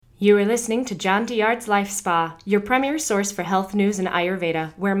You are listening to John Douillard's Life Spa, your premier source for health news and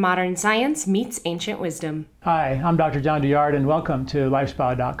Ayurveda, where modern science meets ancient wisdom. Hi, I'm Dr. John Douillard, and welcome to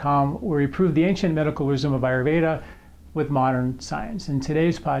LifeSpa.com, where we prove the ancient medical wisdom of Ayurveda with modern science. In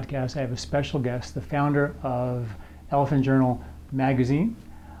today's podcast, I have a special guest, the founder of Elephant Journal magazine,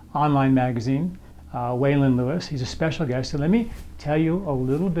 online magazine, Waylon Lewis. He's a special guest, and let me tell you a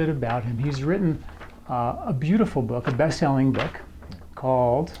little bit about him. He's written a beautiful book, a best-selling book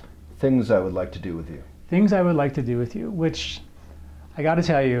called Things I Would Like to Do With You. Things I Would Like to Do With You, which I got to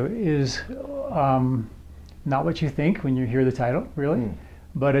tell you is not what you think when you hear the title, really.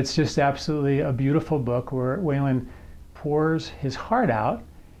 But it's just absolutely a beautiful book where Waylon pours his heart out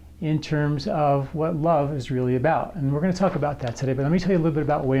in terms of what love is really about. And we're going to talk about that today, but let me tell you a little bit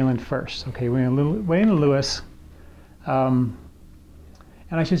about Waylon first. Okay, Waylon Lewis, and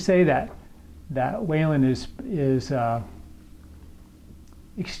I should say that Waylon is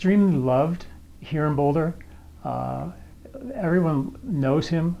extremely loved here in Boulder. Everyone knows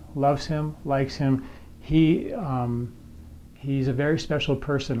him, loves him, likes him. He's a very special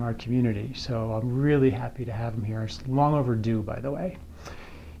person in our community, so I'm really happy to have him here. It's long overdue, by the way.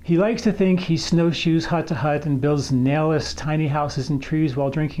 He likes to think he snowshoes hut to hut and builds nailless tiny houses and trees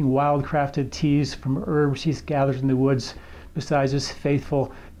while drinking wild crafted teas from herbs he gathers in the woods besides his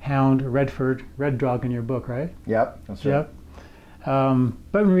faithful hound, Redford, Red Dog in your book, right? Yep, that's right. Yep.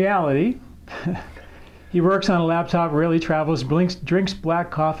 But in reality, he works on a laptop, rarely travels, drinks black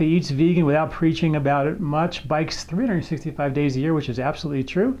coffee, eats vegan without preaching about it much, bikes 365 days a year, which is absolutely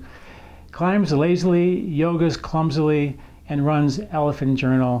true, climbs lazily, yogas clumsily, and runs Elephant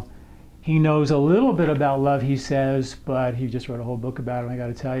Journal. He knows a little bit about love, he says, but he just wrote a whole book about it, and I got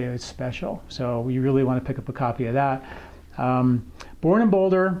to tell you, it's special. So we really want to pick up a copy of that. Born in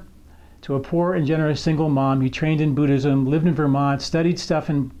Boulder, to a poor and generous single mom. He trained in Buddhism, lived in Vermont, studied stuff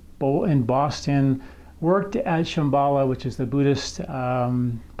in Boston, worked at Shambhala, which is the Buddhist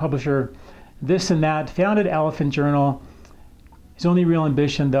publisher, this and that, founded Elephant Journal. His only real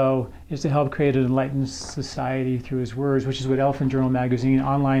ambition, though, is to help create an enlightened society through his words, which is what Elephant Journal magazine,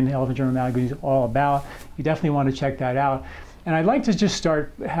 online Elephant Journal magazine is all about. You definitely want to check that out. And I'd like to just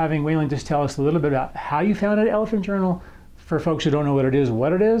start having Waylon just tell us a little bit about how you founded Elephant Journal, for folks who don't know what it is,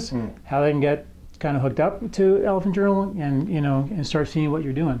 how they can get kind of hooked up to Elephant Journal and start seeing what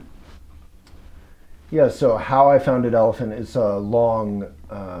you're doing. Yeah, so how I founded Elephant is a long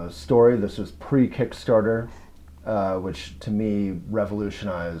story. This was pre-Kickstarter, which to me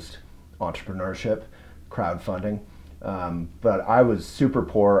revolutionized entrepreneurship, crowdfunding. But I was super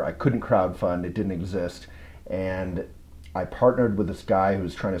poor. I couldn't crowdfund. It didn't exist. And I partnered with this guy who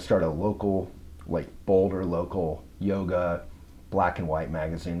was trying to start a local, Boulder local yoga black and white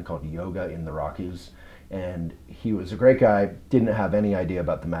magazine called Yoga in the Rockies. And he was a great guy, didn't have any idea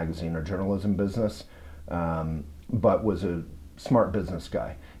about the magazine or journalism business, but was a smart business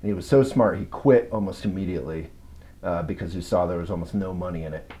guy. And he was so smart, he quit almost immediately because he saw there was almost no money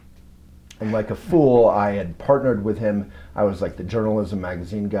in it. And like a fool, I had partnered with him. I was like the journalism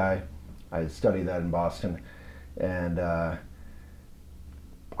magazine guy. I had studied that in Boston. And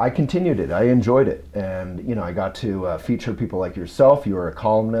I continued it. I enjoyed it, and I got to feature people like yourself. You were a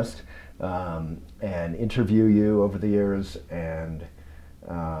columnist, and interview you over the years. And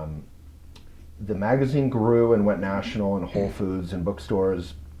the magazine grew and went national in Whole Foods and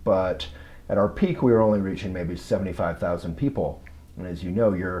bookstores. But at our peak, we were only reaching maybe 75,000 people. And as you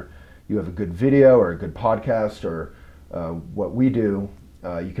know, you have a good video or a good podcast or what we do.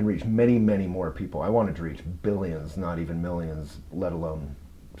 You can reach many, many more people. I wanted to reach billions, not even millions, let alone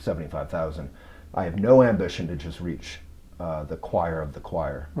 75,000. I have no ambition to just reach the choir of the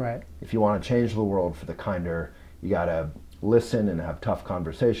choir. Right. If you want to change the world for the kinder, you got to listen and have tough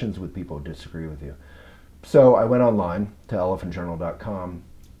conversations with people who disagree with you. So I went online to elephantjournal.com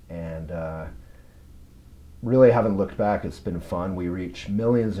and really haven't looked back. It's been fun. We reach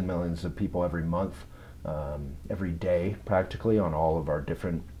millions and millions of people every month, every day practically, on all of our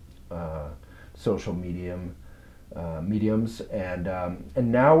different social mediums, and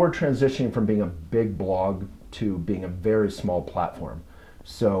now we're transitioning from being a big blog to being a very small platform.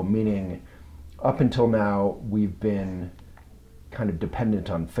 So meaning up until now we've been kind of dependent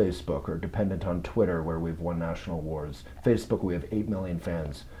on Facebook or dependent on Twitter, where we've won national awards. Facebook, we have 8 million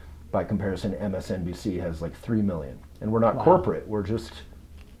fans. By comparison, MSNBC has like 3 million. And we're not corporate, we're just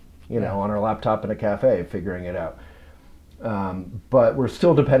on our laptop in a cafe figuring it out. But we're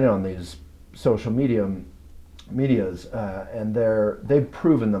still dependent on these social medias, and they've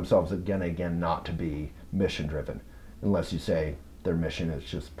proven themselves again and again not to be mission driven, unless you say their mission is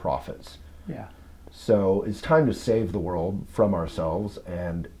just profits. Yeah. So it's time to save the world from ourselves,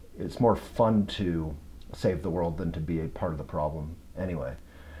 and it's more fun to save the world than to be a part of the problem anyway.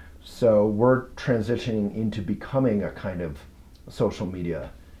 So we're transitioning into becoming a kind of social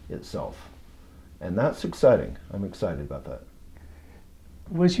media itself. And that's exciting. I'm excited about that.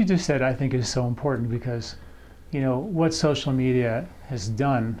 What you just said, I think, is so important because, what social media has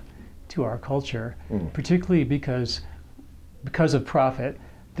done to our culture, particularly because of profit,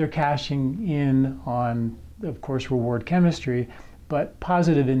 they're cashing in on, of course, reward chemistry, but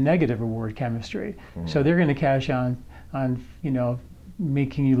positive and negative reward chemistry. So they're going to cash on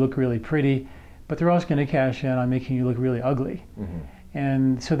making you look really pretty, but they're also going to cash in on making you look really ugly.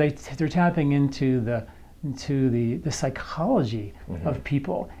 And so they're tapping into the psychology of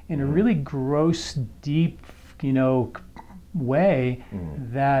people in a really gross, deep, way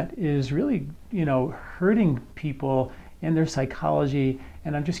that is really, hurting people and their psychology.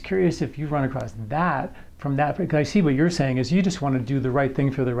 And I'm just curious if you've run across that from that, because I see what you're saying is you just want to do the right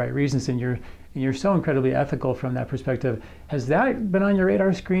thing for the right reasons, and you're so incredibly ethical from that perspective. Has that been on your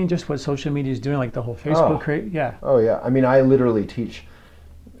radar screen, just what social media is doing, like the whole Facebook yeah. Oh yeah, I mean, I literally teach,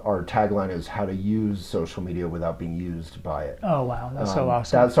 our tagline is how to use social media without being used by it. Oh wow, that's so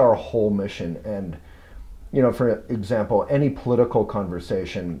awesome. That's our whole mission. And for example, any political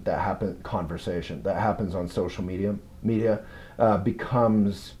conversation that happens on social media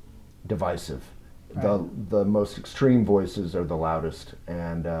becomes divisive. Right. The most extreme voices are the loudest,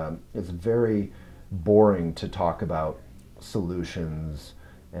 and it's very boring to talk about solutions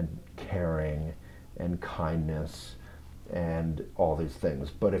and caring and kindness and all these things.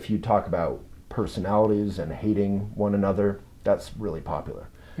 But if you talk about personalities and hating one another, that's really popular.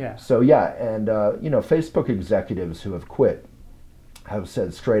 Yeah. So yeah, and Facebook executives who have quit have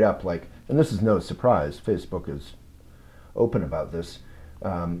said straight up, like, and this is no surprise, Facebook is open about this,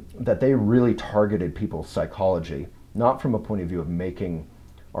 that they really targeted people's psychology, not from a point of view of making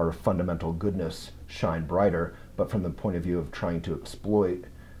our fundamental goodness shine brighter, but from the point of view of trying to exploit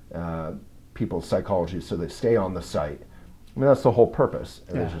people's psychology so they stay on the site. I mean, that's the whole purpose.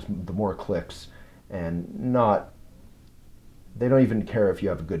 And there's just the more clicks, and they don't even care if you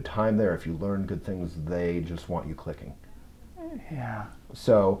have a good time there, if you learn good things, they just want you clicking. Yeah.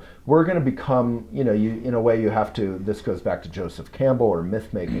 So we're going to become, in a way you have to, this goes back to Joseph Campbell or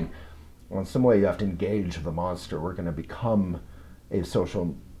myth making, in some way you have to engage the monster. We're going to become a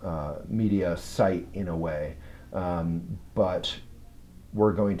social media site in a way, but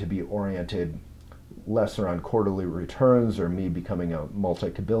we're going to be oriented less around quarterly returns or me becoming a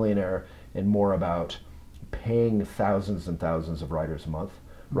multi-billionaire, and more about paying thousands and thousands of writers a month.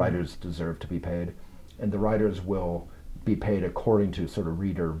 Writers deserve to be paid, and the writers will be paid according to sort of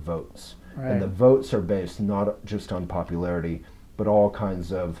reader votes. Right. And the votes are based not just on popularity, but all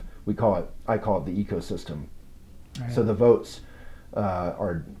kinds of, I call it the ecosystem. Right. So the votes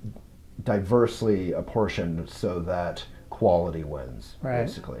are diversely apportioned so that quality wins,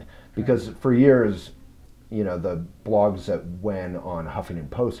 basically. Because for years, the blogs that went on Huffington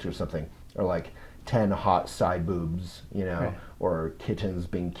Post or something are like 10 hot side boobs, or kittens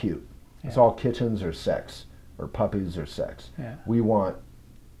being cute. Yeah. It's all kittens or sex, or puppies or sex. Yeah. We want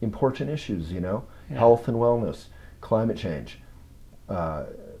important issues, health and wellness, climate change,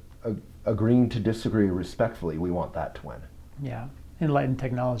 agreeing to disagree respectfully. We want that to win. Yeah, enlightened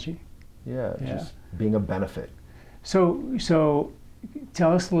technology. Yeah, just being a benefit. So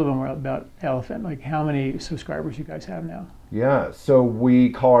tell us a little more about Elephant. Like, how many subscribers you guys have now? Yeah, so we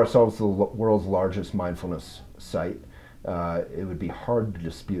call ourselves the world's largest mindfulness site. It would be hard to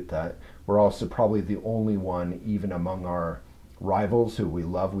dispute that. We're also probably the only one, even among our rivals who we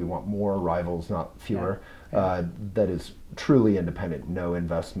love, we want more rivals, not fewer, that is truly independent, no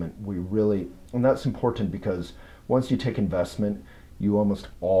investment. And that's important because once you take investment, you almost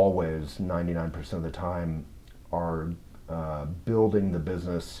always, 99% of the time, are building the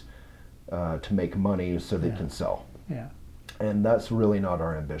business to make money so they can sell. Yeah. And that's really not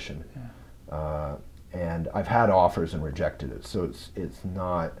our ambition. Yeah. And I've had offers and rejected it. So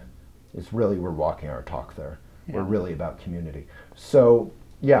it's really, we're walking our talk there. Yeah. We're really about community. So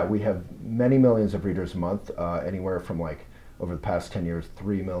yeah, we have many millions of readers a month, anywhere from, like, over the past 10 years,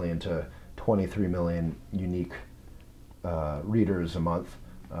 3 million to 23 million unique readers a month.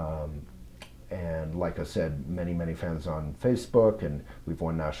 And like I said, many, many fans on Facebook, and we've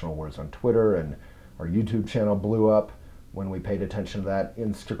won national awards on Twitter, and our YouTube channel blew up when we paid attention to that.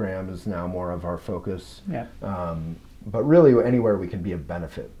 Instagram is now more of our focus. Yeah. but really anywhere we can be of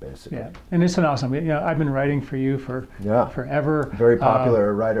benefit, basically. Yeah, and it's an awesome. I've been writing for you for forever. Very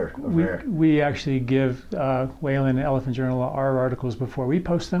popular writer over here. We actually give Whalen and Elephant Journal our articles before we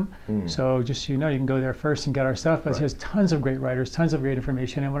post them. So just so you know, you can go there first and get our stuff. But it has tons of great writers, tons of great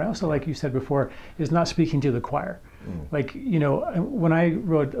information. And what I also like you said before is not speaking to the choir. Like, when I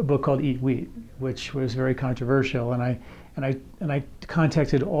wrote a book called Eat Wheat, which was very controversial, and I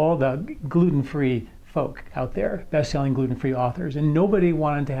contacted all the gluten-free folk out there, best-selling gluten-free authors, and nobody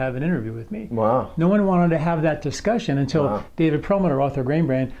wanted to have an interview with me. Wow. No one wanted to have that discussion until David Perlmutter, author of Grain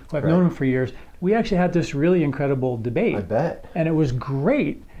Brain, who I've known him for years. We actually had this really incredible debate. I bet. And it was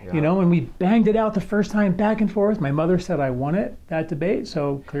great, and we banged it out the first time, back and forth. My mother said I won that debate,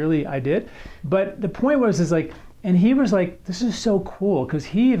 so clearly I did. But the point was, and he was like, this is so cool, because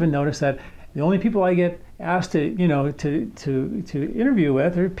he even noticed that the only people I get asked to interview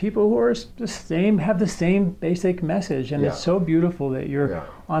with are people who are have the same basic message, and it's so beautiful that you're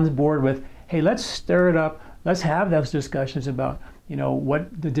on board with, hey, let's stir it up, let's have those discussions about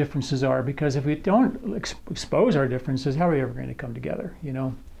what the differences are, because if we don't expose our differences, how are we ever going to come together?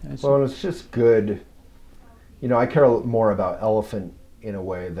 Well, it's just good. I care more about Elephant in a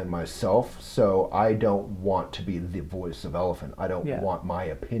way than myself, so I don't want to be the voice of Elephant. I don't want my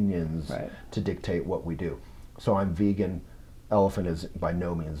opinions to dictate what we do. So I'm vegan. Elephant is by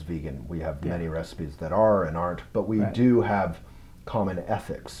no means vegan. We have many recipes that are and aren't, but we do have common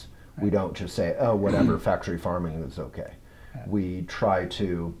ethics. We don't just say, oh, whatever, factory farming is okay. We try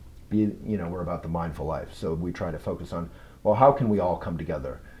to be, we're about the mindful life, so we try to focus on, well, how can we all come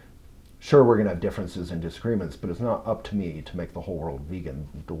together? Sure, we're going to have differences and disagreements, but it's not up to me to make the whole world vegan.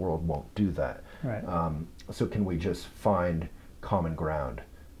 The world won't do that. Right. So can we just find common ground?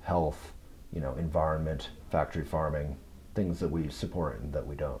 Health, environment, factory farming, things that we support and that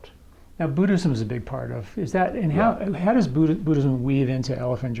we don't. Now, Buddhism is a big part of, how does Buddhism weave into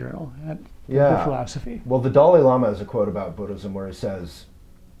Elephant Journal? The philosophy? Well, the Dalai Lama has a quote about Buddhism where he says,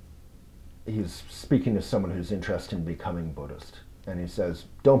 he's speaking to someone who's interested in becoming Buddhist. And he says,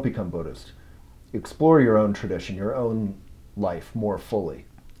 don't become Buddhist. Explore your own tradition, your own life more fully.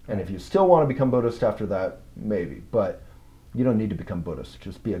 And if you still want to become Buddhist after that, maybe. But you don't need to become Buddhist.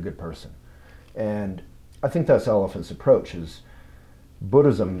 Just be a good person. And I think that's Elephant's approach, is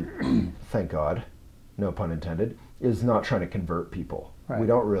Buddhism, thank God, no pun intended, is not trying to convert people. We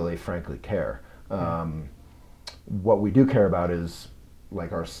don't really, frankly, care. What we do care about is,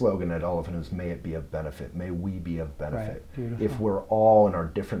 like our slogan at Elephant is, may it be of benefit. May we be of benefit. If we're all in our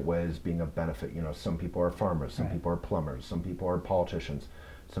different ways being of benefit, some people are farmers, some people are plumbers, some people are politicians,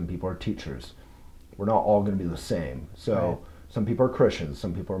 some people are teachers. We're not all going to be the same. So some people are Christians,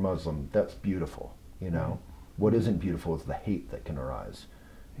 some people are Muslim. That's beautiful, What isn't beautiful is the hate that can arise,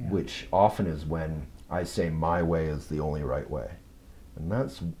 which often is when I say my way is the only right way. And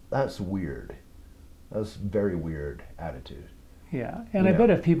that's weird. That's a very weird attitude. Yeah, and I bet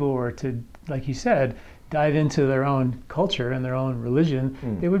if people were to, like you said, dive into their own culture and their own religion,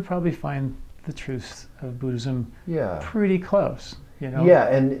 they would probably find the truths of Buddhism pretty close. Yeah,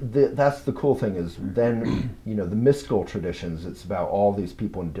 and that's the cool thing is then, the mystical traditions, it's about all these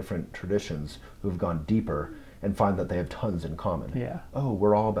people in different traditions who've gone deeper and find that they have tons in common. Yeah. Oh,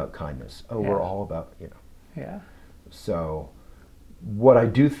 we're all about kindness. Oh, we're all about, Yeah. So what I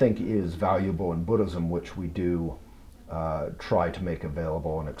do think is valuable in Buddhism, which we do try to make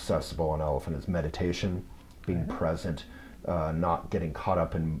available and accessible on Elephant, is meditation, being present, not getting caught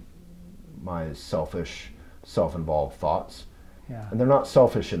up in my selfish, self-involved thoughts. Yeah. And they're not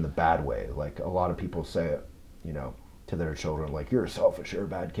selfish in the bad way. Like a lot of people say, to their children, like, you're selfish, you're a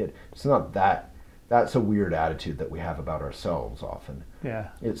bad kid. It's not that. That's a weird attitude that we have about ourselves often. Yeah.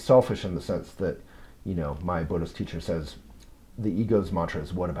 It's selfish in the sense that, my Buddhist teacher says, the ego's mantra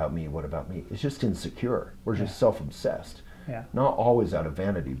is, what about me, what about me? It's just insecure. We're just self-obsessed. Yeah. Not always out of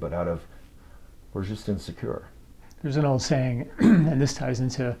vanity, but we're just insecure. There's an old saying, and this ties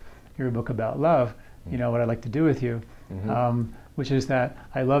into your book about love, what I'd like to do with you, which is that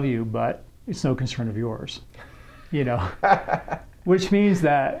I love you, but it's no concern of yours, which means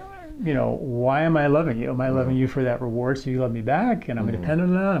that, why am I loving you? Am I loving you for that reward so you love me back and I'm dependent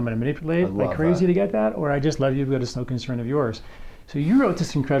on that, I'm going to manipulate like crazy to get that? Or I just love you because it's no concern of yours. So you wrote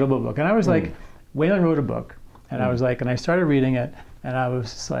this incredible book. And I was like, Whalen wrote a book. And I was like, and I started reading it and I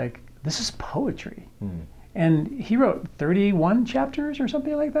was just like, this is poetry. And he wrote 31 chapters or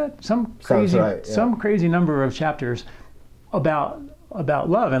something like that. Some crazy number of chapters about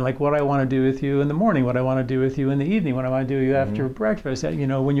love and like what I want to do with you in the morning, what I want to do with you in the evening, what I want to do with you after breakfast,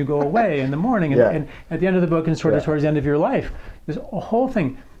 when you go away in the morning, and at the end of the book and sort of towards the end of your life. There's a whole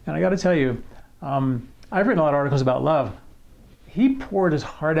thing. And I got to tell you, I've written a lot of articles about love. He poured his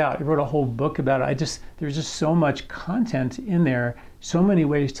heart out. He wrote a whole book about it. There's just so much content in there, so many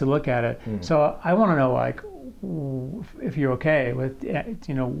ways to look at it. So I want to know, like, if you're okay with,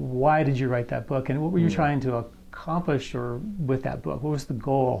 why did you write that book, and what were you trying to accomplish with that book? What was the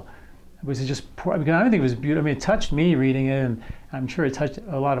goal? Was it just because I don't think it was beautiful. I mean, it touched me reading it, and I'm sure it touched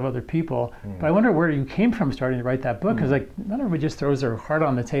a lot of other people. But I wonder where you came from starting to write that book, because like not everybody just throws their heart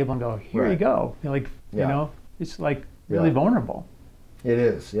on the table and go, here you go. It's like really vulnerable. It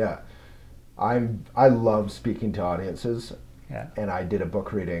is, yeah. I love speaking to audiences. Yeah. And I did a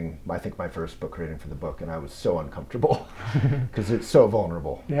book reading, I think my first book reading for the book, and I was so uncomfortable because it's so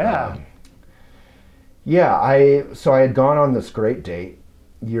vulnerable. Yeah. So I had gone on this great date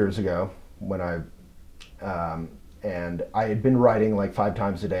years ago when and I had been writing like 5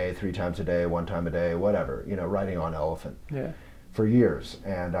 times a day, 3 times a day, 1 time a day, whatever, writing on Elephant for years.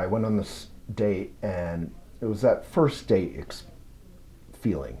 And I went on this date, and it was that first date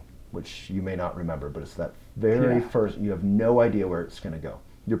feeling, which you may not remember, but it's that very first, you have no idea where it's going to go.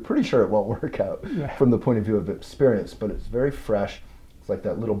 You're pretty sure it won't work out from the point of view of experience, but it's very fresh. It's like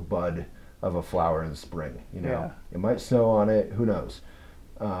that little bud of a flower in spring, It might snow on it, who knows?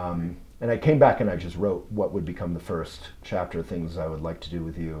 And I came back and I just wrote what would become the first chapter, things I would like to do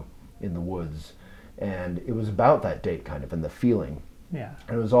with you in the woods. And it was about that date kind of, and the feeling. Yeah.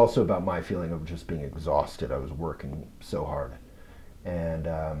 And it was also about my feeling of just being exhausted. I was working so hard. And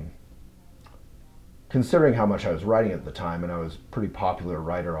considering how much I was writing at the time, and I was a pretty popular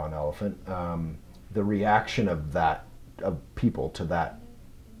writer on Elephant, the reaction of people to that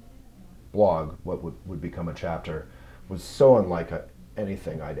blog, what would become a chapter, was so unlike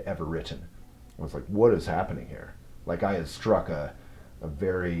anything I'd ever written. I was like, what is happening here? Like I had struck a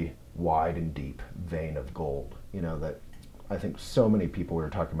very wide and deep vein of gold, that I think so many people, we were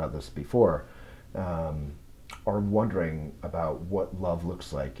talking about this before, are wondering about what love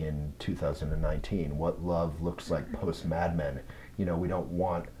looks like in 2019, what love looks like post Mad Men. We don't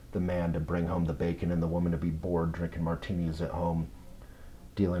want the man to bring home the bacon and the woman to be bored drinking martinis at home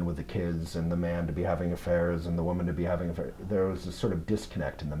dealing with the kids, and the man to be having affairs and the woman to be having affairs. There was this sort of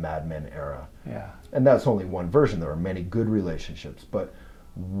disconnect in the Mad Men era. Yeah. And that's only one version. There are many good relationships, but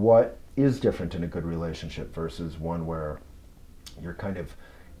what is different in a good relationship versus one where you're kind of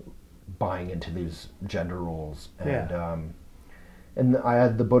buying into these gender roles? And I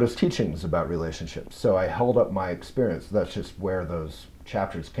had the Buddhist teachings about relationships, so I held up my experience. That's just where those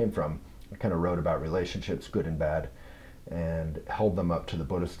chapters came from. I kind of wrote about relationships, good and bad, and held them up to the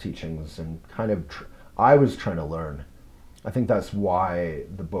Buddhist teachings, and kind of I was trying to learn. I think that's why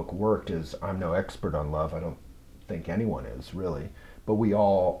the book worked, is I'm no expert on love. I don't think anyone is really, but we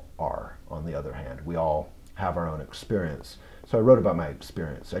all are. On the other hand, we all have our own experience. So I wrote about my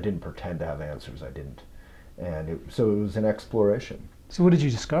experience. I didn't pretend to have answers. I didn't. And so it was an exploration. So what did you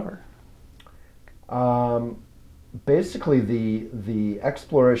discover? Basically, the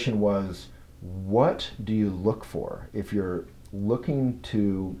exploration was, what do you look for if you're looking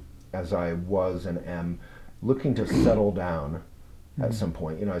to, as I was and am, looking to settle down at some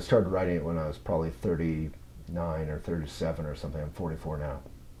point? I started writing it when I was probably 39 or 37 or something. I'm 44 now.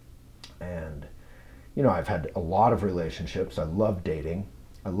 And, I've had a lot of relationships. I love dating.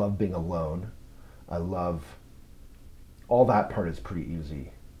 I love being alone. I love all that part is pretty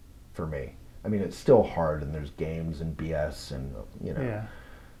easy for me. I mean, it's still hard, and there's games and BS and,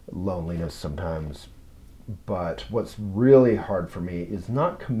 loneliness sometimes. But what's really hard for me is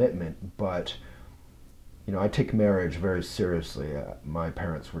not commitment, but, I take marriage very seriously. My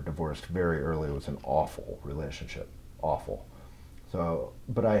parents were divorced very early. It was an awful relationship, awful. So,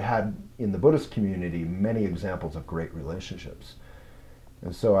 but I had in the Buddhist community many examples of great relationships.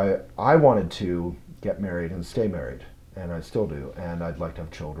 And so I wanted to get married and stay married, and I still do, and I'd like to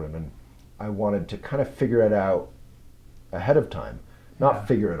have children, and I wanted to kind of figure it out ahead of time. Not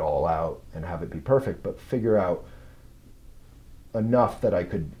figure it all out and have it be perfect, but figure out enough that I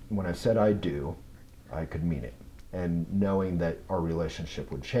could, when I said I do, I could mean it. And knowing that our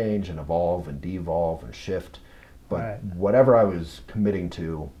relationship would change and evolve and devolve and shift, but whatever I was committing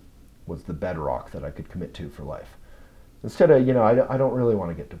to was the bedrock that I could commit to for life. Instead of, I don't really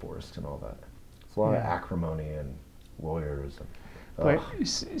want to get divorced and all that. It's a lot of acrimony and lawyers.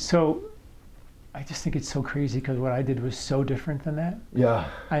 So I just think it's so crazy, because what I did was so different than that. Yeah.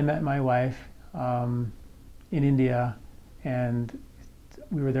 I met my wife in India, and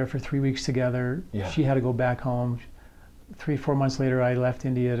we were there for 3 weeks together. Yeah. She had to go back home. 3-4 months later, I left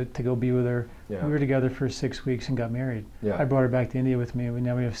India to go be with her. Yeah. We were together for 6 weeks and got married. Yeah. I brought her back to India with me.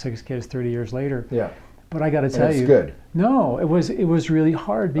 Now we have 6 kids 30 years later. Yeah. But I got to tell you, good. no, it was really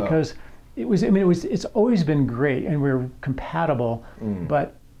hard, because it's always been great, and we're compatible.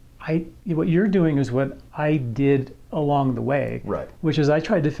 But what you're doing is what I did along the way, Right. which is I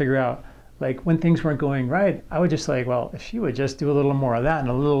tried to figure out, like, when things weren't going right, I would just like, well, if she would just do a little more of that and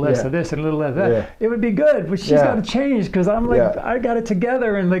a little less of this and a little less of that, it would be good. But she's got to change, because I'm like, I got it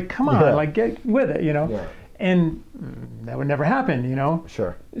together, and like, come on, like, get with it, you know? Yeah. And that would never happen, you know?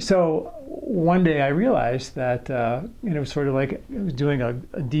 Sure. So one day I realized that, it was sort of like I was doing a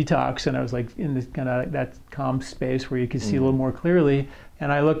detox, and I was like in this kind of that calm space where you could see a little more clearly.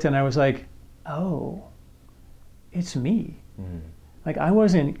 And I looked and I was like, oh, it's me. Like, I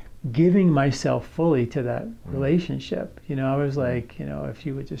wasn't giving myself fully to that relationship. You know, I was like, you know, if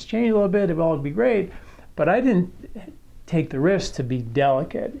you would just change a little bit, it would all be great. But I didn't take the risk to be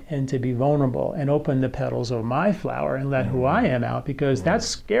delicate and to be vulnerable and open the petals of my flower and let who I am out, because that's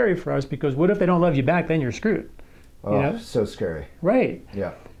scary for us, because what if they don't love you back? Then you're screwed. Oh, you know? so scary. Right.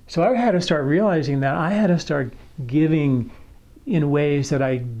 Yeah. So I had to start realizing that I had to start giving in ways that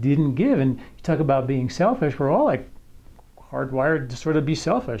I didn't give. And you talk about being selfish, we're all like hardwired to sort of be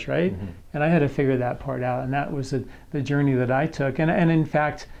selfish, right? And I had to figure that part out, and that was the journey that I took, and in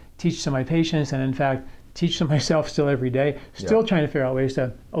fact teach to my patients, and in fact teach to myself still every day, still trying to figure out ways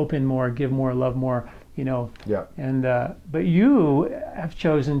to open more, give more, love more, you know. Yeah. And but you have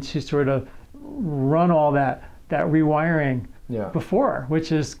chosen to sort of run all that rewiring before,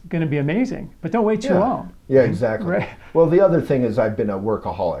 which is going to be amazing. But don't wait too long. Yeah, exactly. Right. Well, the other thing is I've been a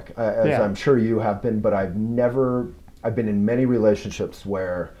workaholic, as Yeah. I'm sure you have been, but I've been in many relationships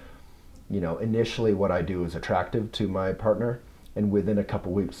where, you know, initially what I do is attractive to my partner, and within a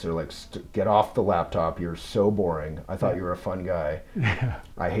couple weeks they're like, get off the laptop, you're so boring. I thought you were a fun guy.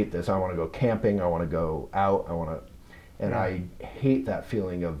 I hate this. I want to go camping. I want to go out. And I hate that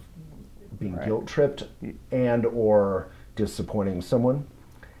feeling of being guilt tripped and or disappointing someone.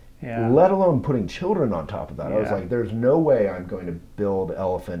 Let alone putting children on top of that. I was like, there's no way I'm going to build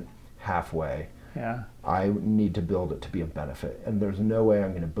Elephant halfway. I need to build it to be a benefit, and there's no way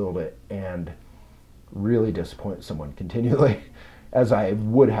I'm going to build it and really disappoint someone continually as I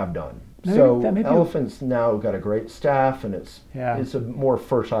would have done. So Elephant's now got a great staff, and it's a more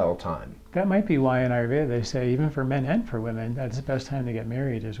fertile time. That might be why in Ayurveda they say, even for men and for women, that's the best time to get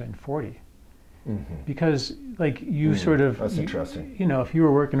married is when 40. Because like you sort of, that's interesting. You know, if you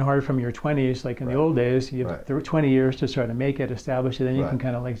were working hard from your 20s, like in the old days, you have 20 years to sort of make it, establish it, then you can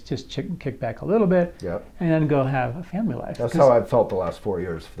kind of like just kick back a little bit and then go have a family life. That's how I've felt the last 4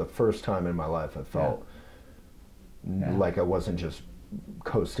 years. For the first time in my life, I felt like I wasn't just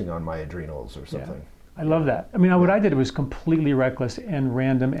coasting on my adrenals or something. I love that. I mean, what I did was completely reckless and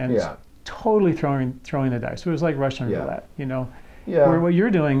random and totally throwing the dice. It was like Russian roulette, you know. Where what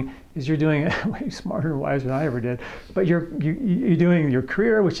you're doing is way smarter and wiser than I ever did. But you're doing your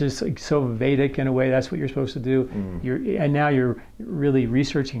career, which is like so Vedic in a way. That's what you're supposed to do. And now you're really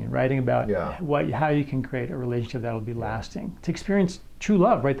researching and writing about how you can create a relationship that'll be lasting. To experience true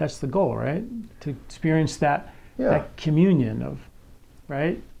love, right? That's the goal, right? To experience that communion of,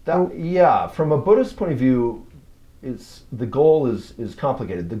 right? From a Buddhist point of view, the goal is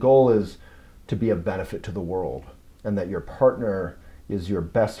complicated. The goal is to be a benefit to the world, and that your partner is your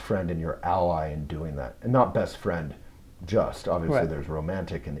best friend and your ally in doing that. And not best friend, just. Obviously there's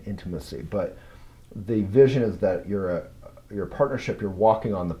romantic and intimacy, but the vision is that your partnership, you're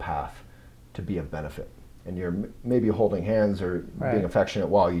walking on the path to be a benefit. And you're maybe holding hands or being affectionate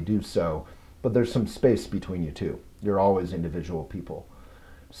while you do so, but there's some space between you two. You're always individual people.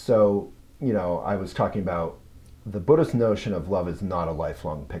 So, you know, I was talking about the Buddhist notion of love is not a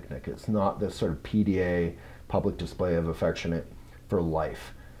lifelong picnic. It's not this sort of PDA, public display of affection for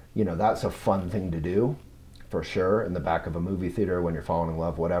life. You know, that's a fun thing to do, for sure, in the back of a movie theater when you're falling in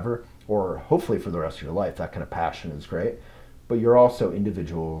love, whatever, or hopefully for the rest of your life. That kind of passion is great. But you're also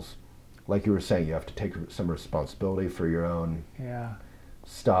individuals. Like you were saying, you have to take some responsibility for your own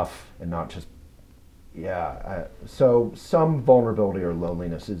stuff and not just, so some vulnerability or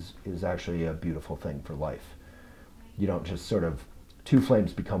loneliness is actually a beautiful thing for life. You don't just sort of, two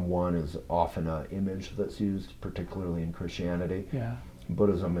flames become one is often an image that's used, particularly in Christianity.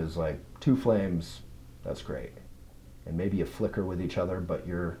 Buddhism is like two flames, that's great. And maybe you flicker with each other, but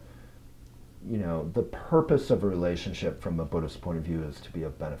you're, you know, the purpose of a relationship from a Buddhist point of view is to be a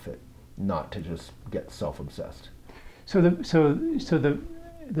benefit, not to just get self-obsessed. So the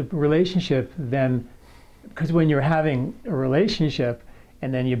relationship then, because when you're having a relationship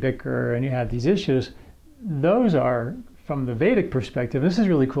and then you bicker and you have these issues, those are, from the Vedic perspective, this is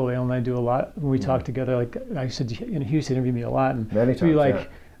really cool. Alan and I do a lot when we talk together. Like I said, Houston interviewed me a lot, and many times, we like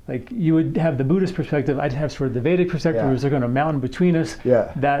like you would have the Buddhist perspective, I'd have sort of the Vedic perspective, where there's like a mountain between us.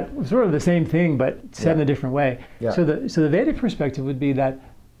 Yeah. That was sort of the same thing, but said in a different way. Yeah. So the Vedic perspective would be that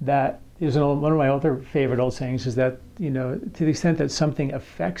is one of my other favorite old sayings is that, to the extent that something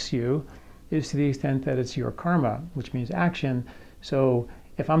affects you is to the extent that it's your karma, which means action. So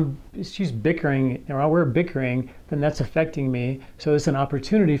if she's bickering, or we're bickering, then that's affecting me. So it's an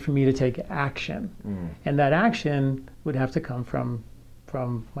opportunity for me to take action. And that action would have to come from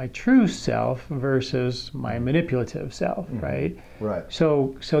my true self versus my manipulative self, right? Right.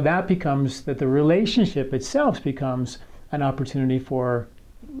 So that becomes, that the relationship itself becomes an opportunity for,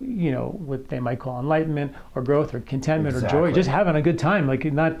 what they might call enlightenment or growth or contentment or joy, just having a good time. Like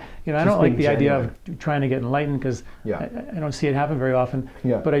not, I don't like the idea of trying to get enlightened because I don't see it happen very often.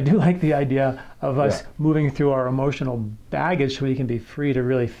 Yeah. But I do like the idea of us moving through our emotional baggage so we can be free to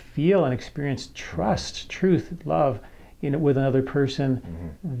really feel and experience trust, truth, love, with another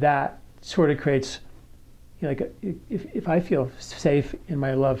person. That sort of creates, like if I feel safe in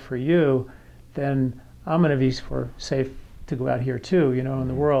my love for you, then I'm going to be safe to go out here too, in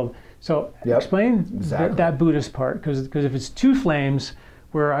the world. So explain that Buddhist part, because if it's two flames,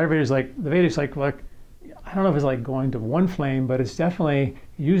 where everybody's like, the Vedics like, I don't know if it's like going to one flame, but it's definitely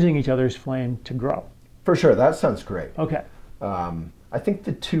using each other's flame to grow. For sure, that sounds great. Okay. I think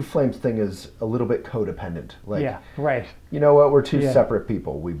the two flames thing is a little bit codependent. Like, yeah, right. You know what? We're two separate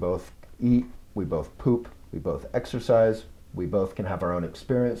people. We both eat, we both poop, we both exercise, we both can have our own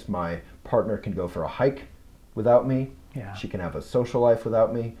experience. My partner can go for a hike without me. Yeah. She can have a social life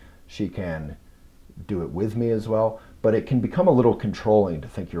without me. She can do it with me as well. But it can become a little controlling to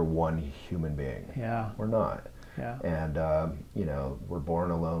think you're one human being. Yeah. We're not. Yeah. And, we're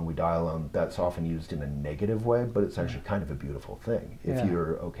born alone, we die alone. That's often used in a negative way, but it's actually kind of a beautiful thing if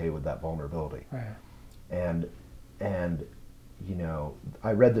you're okay with that vulnerability. Right. And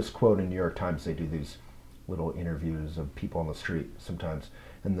I read this quote in New York Times. They do these little interviews of people on the street sometimes.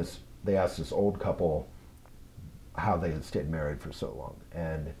 And they asked this old couple how they had stayed married for so long.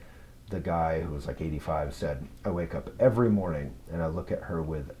 And the guy, who was like 85, said, I wake up every morning and I look at her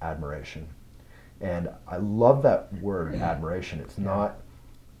with admiration. And I love that word, admiration. It's not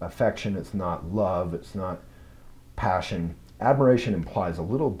affection, it's not love, it's not passion. Admiration implies a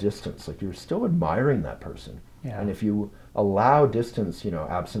little distance, like you're still admiring that person. Yeah. And if you allow distance,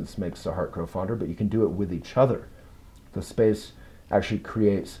 absence makes the heart grow fonder, but you can do it with each other. The space actually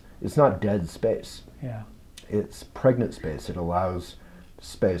creates, it's not dead space. Yeah. It's pregnant space. It allows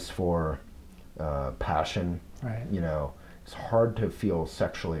space for passion. Right. It's hard to feel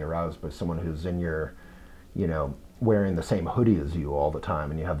sexually aroused by someone who's in your, wearing the same hoodie as you all the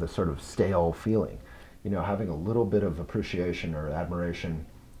time, and you have this sort of stale feeling. Having a little bit of appreciation or admiration,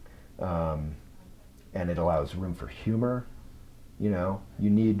 and it allows room for humor. You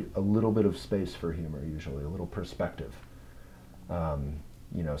need a little bit of space for humor, usually, a little perspective.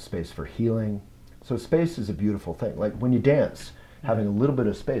 Space for healing. So space is a beautiful thing. Like when you dance, having a little bit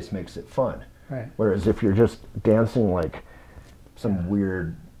of space makes it fun. Right. Whereas if you're just dancing like some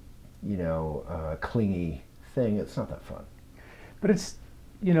weird, clingy thing, it's not that fun. But it's,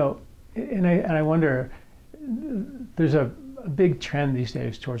 and I wonder, there's a big trend these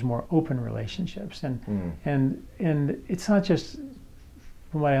days towards more open relationships, and it's not just,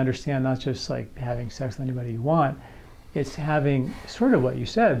 from what I understand, not just like having sex with anybody you want. It's having sort of what you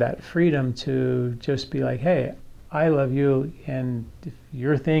said, that freedom to just be like, hey, I love you, and if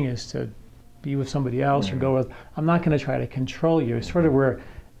your thing is to be with somebody else or go with, I'm not going to try to control you. It's sort of where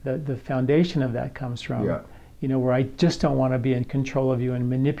the foundation of that comes from. Yeah. Where I just don't want to be in control of you and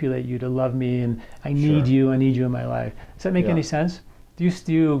manipulate you to love me, and I need you in my life. Does that make any sense? Do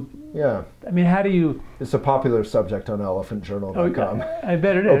you? Yeah. I mean, how do you? It's a popular subject on elephantjournal.com. I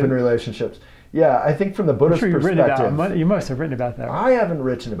bet it is. Open relationships. Yeah, I think from the Buddhist perspective... You must have written about that. I haven't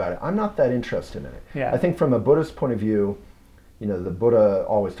written about it. I'm not that interested in it. Yeah. I think from a Buddhist point of view, the Buddha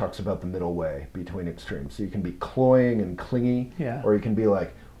always talks about the middle way between extremes. So you can be cloying and clingy, or you can be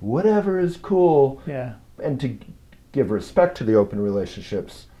like, whatever is cool. Yeah. And to give respect to the open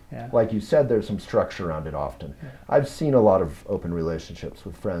relationships, like you said, there's some structure around it often. Yeah. I've seen a lot of open relationships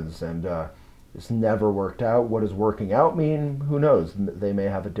with friends, and it's never worked out. What does working out mean? Who knows? They may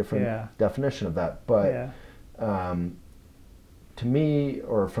have a different definition of that. But to me,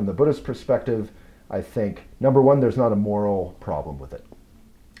 or from the Buddhist perspective, I think, number one, there's not a moral problem with it.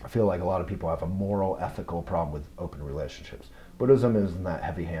 I feel like a lot of people have a moral, ethical problem with open relationships. Buddhism isn't that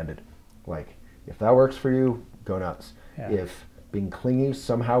heavy-handed. Like, if that works for you, go nuts. Yeah. If being clingy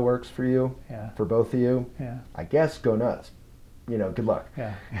somehow works for you, for both of you, I guess go nuts. Good luck.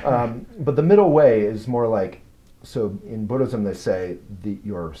 Yeah. But the middle way is more like, so in Buddhism they say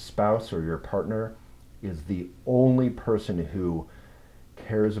your spouse or your partner is the only person who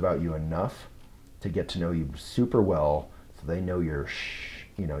cares about you enough to get to know you super well, so they know your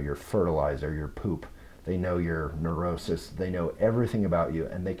your fertilizer, your poop, they know your neurosis, they know everything about you,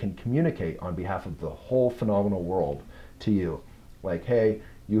 and they can communicate on behalf of the whole phenomenal world to you, like, hey,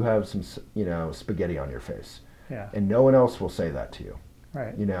 you have some spaghetti on your face, and no one else will say that to you,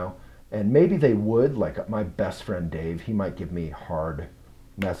 right? And maybe they would, like my best friend Dave, he might give me hard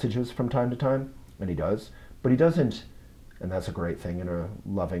messages from time to time, and he does, but he doesn't, and that's a great thing in a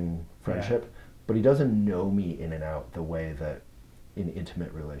loving friendship, but he doesn't know me in and out the way that an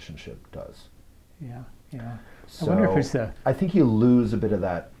intimate relationship does. Yeah. So I wonder if it's I think you lose a bit of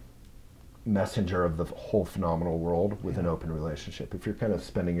that messenger of the whole phenomenal world with an open relationship. If you're kind of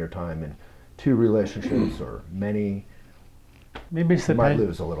spending your time in two relationships or many, maybe it's you might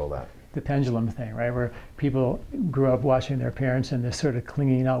lose a little of that. The pendulum thing, right? Where people grew up watching their parents in this sort of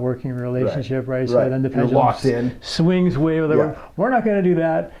clinging, not working relationship, right? So then the pendulum swings way over. We're not going to do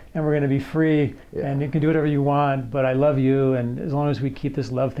that, and we're going to be free, and you can do whatever you want, but I love you, and as long as we keep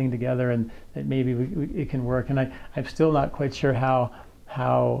this love thing together, and that maybe it can work. And I'm still not quite sure how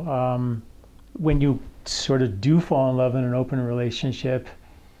when you sort of do fall in love in an open relationship,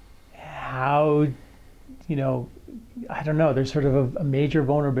 how, I don't know, there's sort of a major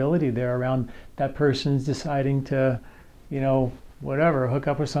vulnerability there around that person's deciding to, whatever, hook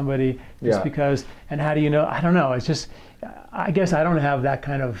up with somebody just because, and how do you know? I don't know. It's just, I guess I don't have that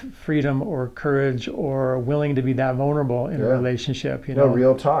kind of freedom or courage or willing to be that vulnerable in a relationship, No,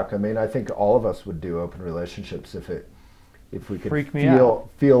 real talk. I mean, I think all of us would do open relationships if we could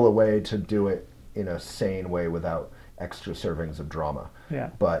feel a way to do it in a sane way without extra servings of drama.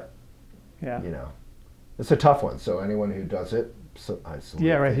 But, it's a tough one. So anyone who does it, I salute.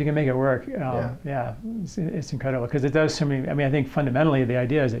 Yeah, right. If you can make it work, it's incredible, because it does something. I mean, I think fundamentally the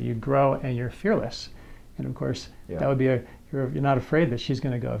idea is that you grow and you're fearless, and of course that would be you're not afraid that she's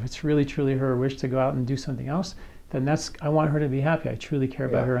going to go. If it's really truly her wish to go out and do something else, then I want her to be happy. I truly care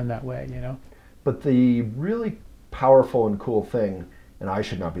about her in that way, But the really powerful and cool thing, and I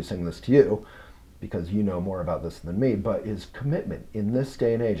should not be saying this to you, because you know more about this than me, but is commitment in this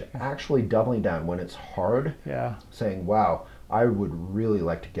day and age, actually doubling down when it's hard, saying, wow, I would really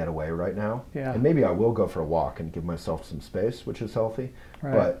like to get away right now, and maybe I will go for a walk and give myself some space, which is healthy,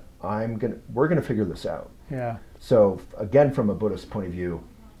 but we're gonna figure this out. So again, from a Buddhist point of view,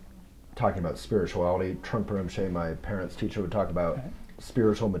 talking about spirituality, Trungpa Rinpoche, my parents' teacher, would talk about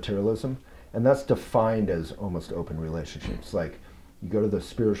spiritual materialism, and that's defined as almost open relationships. Like, you go to the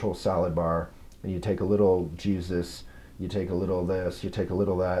spiritual salad bar, and you take a little Jesus, you take a little this, you take a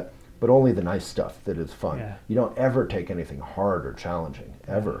little that, but only the nice stuff that is fun. You don't ever take anything hard or challenging,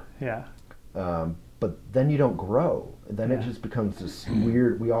 ever. But then you don't grow. Then it just becomes this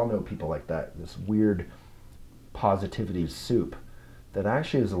weird, we all know people like that, this weird positivity soup that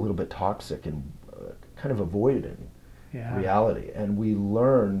actually is a little bit toxic and kind of avoided in reality. And we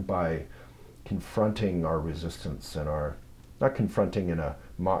learn by confronting our resistance and not confronting in a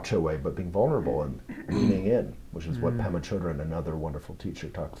macho way, but being vulnerable and leaning in, which is what Pema Chodron, another wonderful teacher,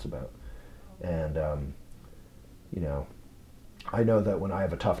 talks about. And, I know that when I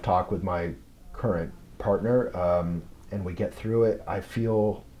have a tough talk with my current partner and we get through it, I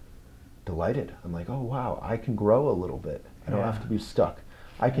feel delighted. I'm like, oh, wow, I can grow a little bit. I don't have to be stuck.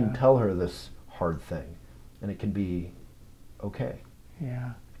 I can tell her this hard thing, and it can be okay.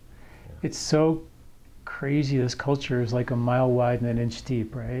 It's so crazy. This culture is like a mile wide and an inch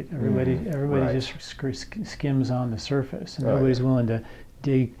deep, right? Everybody just skims on the surface, and nobody's willing to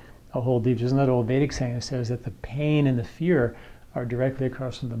dig a hole deep. There's another old Vedic saying that says that the pain and the fear are directly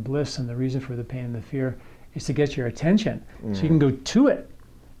across from the bliss, and the reason for the pain and the fear is to get your attention, so you can go to it,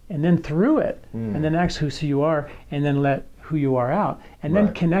 and then through it, and then ask who you are, and then let who you are out, and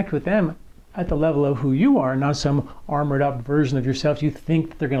then connect with them at the level of who you are, not some armored up version of yourself you think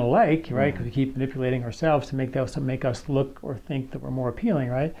that they're going to like, right? Because we keep manipulating ourselves to make us look or think that we're more appealing,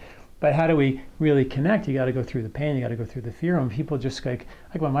 right? But how do we really connect? You got to go through the pain. You got to go through the fear. And people just like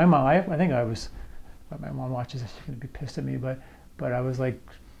when my mom, I think I was, when my mom watches this, she's going to be pissed at me, but I was like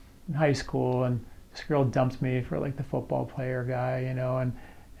in high school, and this girl dumped me for like the football player guy, and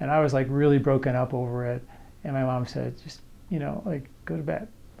I was like really broken up over it. And my mom said, just, like, go to bed.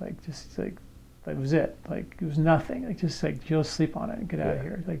 Like, just like, that was it. Like, it was nothing. Like, just like, you'll sleep on it and get out of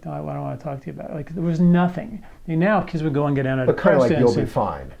here. Like, no, I don't want to talk to you about it. Like, there was nothing. And now kids would go and get antidepressants. But kind of like, you'll be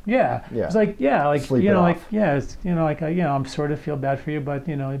fine. It's like, like, sleep I'm sort of feel bad for you, but,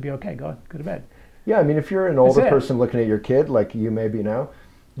 it'd be okay. Go to bed. Yeah, I mean, if you're an older person looking at your kid, like you may be now,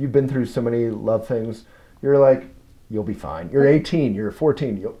 you've been through so many love things, you're like, you'll be fine. You're 18, you're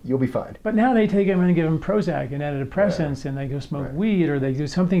 14, you'll be fine. But now they take them and give them Prozac and antidepressants, and they go smoke weed, or they do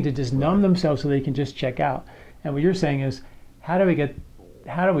something to just numb themselves so they can just check out. And what you're saying is,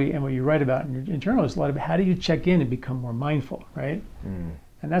 and what you write about in your journal is a lot of how do you check in and become more mindful, right?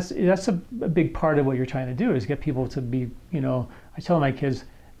 And that's a big part of what you're trying to do, is get people to be, I tell my kids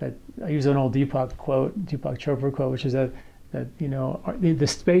that I use an old Deepak Chopra quote, which is that the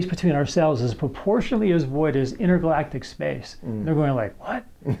space between ourselves is proportionally as void as intergalactic space. And they're going like, what?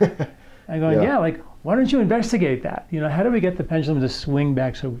 I'm going, like, why don't you investigate that? How do we get the pendulum to swing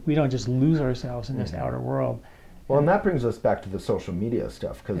back so we don't just lose ourselves in this outer world? Well, and that brings us back to the social media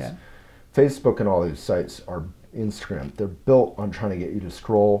stuff, because Facebook and all these sites are Instagram. They're built on trying to get you to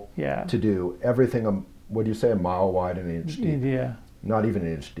scroll, to do everything, what do you say, a mile wide and an inch deep? Yeah. Not even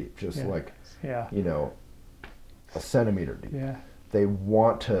an inch deep, just a centimeter deep. Yeah. They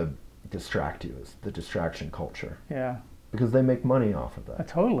want to distract you. It's the distraction culture. Yeah. Because they make money off of that.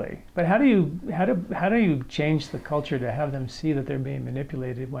 Totally. But how do you change the culture to have them see that they're being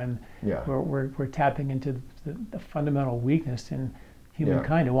manipulated when we're tapping into the fundamental weakness in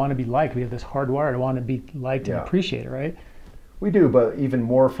humankind to want to be liked? We have this hardwire to want to be liked and appreciated, right? We do, but even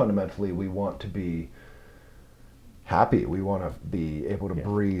more fundamentally, we want to be happy. We want to be able to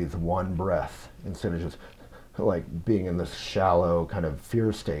breathe one breath instead of just like being in this shallow kind of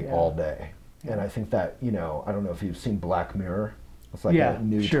fear state all day. And I think that, I don't know if you've seen Black Mirror. It's like a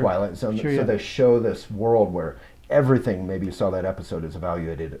new Twilight Zone. So they show this world where everything, maybe you saw that episode, is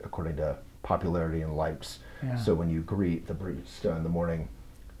evaluated according to popularity and likes. So when you greet the barista in the morning,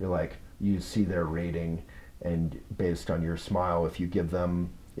 you're like, you see their rating, and based on your smile,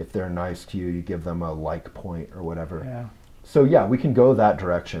 if they're nice to you, you give them a like point or whatever. So we can go that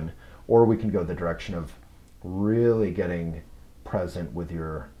direction, or we can go the direction of really getting present with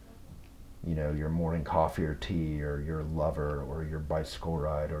your morning coffee or tea, or your lover, or your bicycle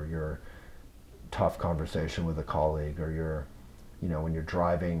ride, or your tough conversation with a colleague, or your, when you're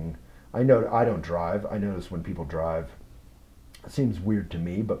driving. I know I don't drive. I notice when people drive, it seems weird to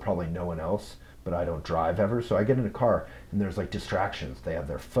me, but probably no one else, but I don't drive ever. So I get in a car and there's like distractions. They have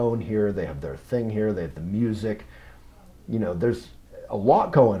their phone here, they have their thing here, they have the music. There's a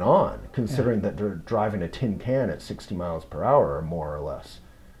lot going on, considering that they're driving a tin can at 60 miles per hour or more or less.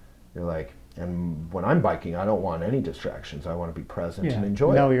 You're like, and when I'm biking, I don't want any distractions. I want to be present and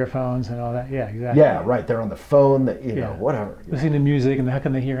enjoy know it. your phones and all that. Yeah, exactly. Yeah, right. They're on the phone, whatever. Listening to music, and how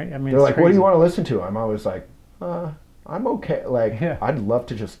can they hear it? I mean, they're like, crazy. what do you want to listen to? I'm always like, I'm okay. Like, I'd love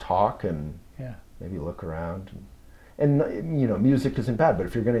to just talk and maybe look around. And music isn't bad, but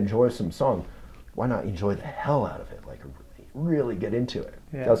if you're going to enjoy some song, why not enjoy the hell out of it? Like, really get into it.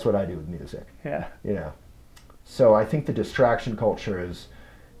 Yeah. That's what I do with music. Yeah. So I think the distraction culture is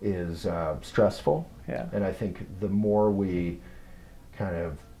stressful. Yeah. And I think the more we kind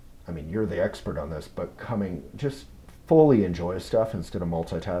of, you're the expert on this, but just fully enjoy stuff instead of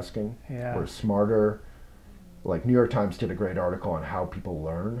multitasking. Yeah. We're smarter. Like New York Times did a great article on how people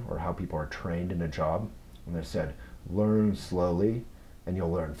learn, or how people are trained in a job. And they said, learn slowly and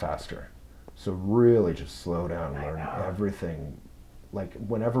you'll learn faster. So really just slow down and learn everything. Like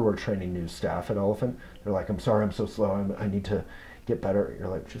whenever we're training new staff at Elephant, they're like, I'm sorry, I'm so slow. I need to get better. You're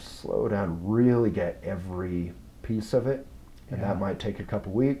like, just slow down, really get every piece of it. And that might take a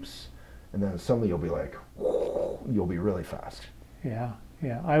couple weeks. And then suddenly you'll be like, you'll be really fast. Yeah.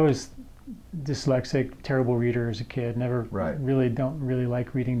 I was dyslexic, terrible reader as a kid. Don't really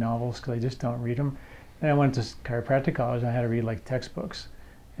like reading novels because I just don't read them. And I went to chiropractic college and I had to read like textbooks,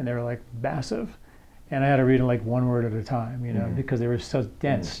 and they were like massive. And I had to read them like one word at a time, because they were so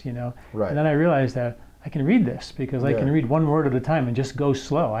dense, Right. And then I realized that I can read this because I can read one word at a time and just go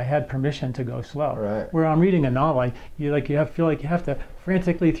slow. I had permission to go slow. Right. Where I'm reading a novel, feel like you have to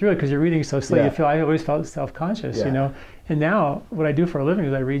frantically through it because you're reading so slow. I always felt self-conscious, And now what I do for a living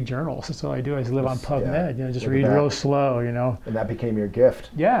is I read journals. That's all I do. I just live on PubMed, just read real slow, And that became your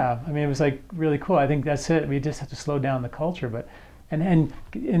gift. Yeah, it was like really cool. I think that's it. We just have to slow down the culture, but and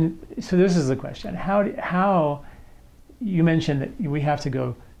so this is the question: how you mentioned that we have to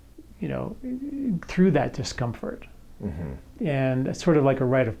go, through that discomfort, and it's sort of like a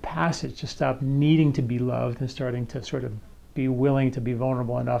rite of passage to stop needing to be loved and starting to sort of be willing to be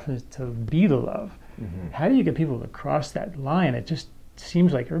vulnerable enough to be the love. How do you get people to cross that line? It just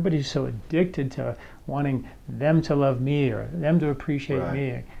seems like everybody's so addicted to wanting them to love me or them to appreciate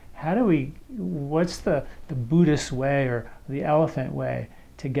me. How do what's the Buddhist way or the elephant way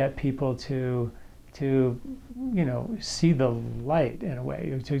to get people to see the light in a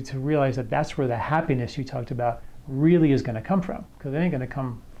way, to realize that that's where the happiness you talked about really is going to come from, because it ain't going to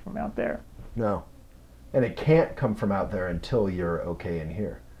come from out there. No. And it can't come from out there until you're okay in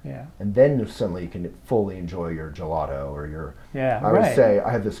here. Yeah. And then suddenly you can fully enjoy your gelato or your... Yeah, I right. would say,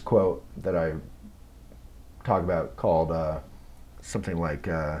 I have this quote that I talk about called something like,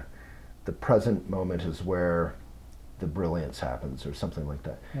 the present moment is where the brilliance happens, or something like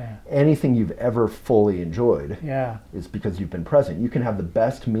that. Yeah. Anything you've ever fully enjoyed Yeah. is because you've been present. You can have the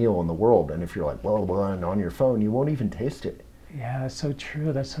best meal in the world, and if you're like, blah, blah, blah, and on your phone, you won't even taste it. Yeah, that's so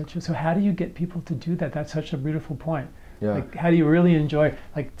true. That's so true. So how do you get people to do that? That's such a beautiful point. Yeah. Like, how do you really enjoy,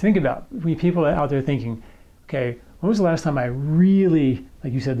 like, think about when people out there thinking, okay, when was the last time I really,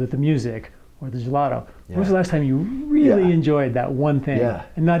 like you said, with the music or the gelato, when was the last time you really Yeah. enjoyed that one thing? Yeah.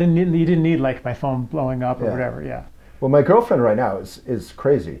 And you didn't need like my phone blowing up or Yeah. whatever. Yeah. Well, my girlfriend right now is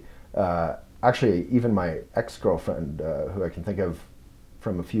crazy. Actually, even my ex-girlfriend, who I can think of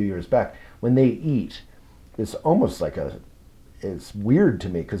from a few years back, when they eat, it's almost like it's weird to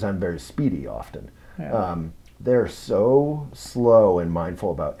me because I'm very speedy often. Yeah. They're so slow and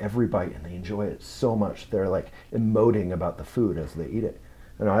mindful about every bite, and they enjoy it so much. They're like emoting about the food as they eat it.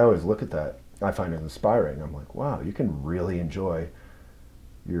 And I always look at that. I find it inspiring. I'm like, wow, you can really enjoy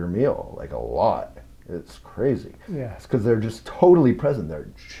your meal, like a lot. It's crazy. Yeah. It's because they're just totally present. They're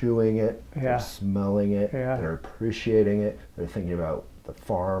chewing it, Yeah. they're smelling it, Yeah. they're appreciating it, they're thinking about the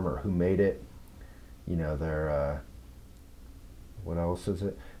farm or who made it. You know, they're, what else is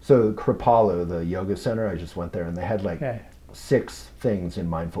it? So Kripalu, the yoga center, I just went there and they had like Yeah. 6 things in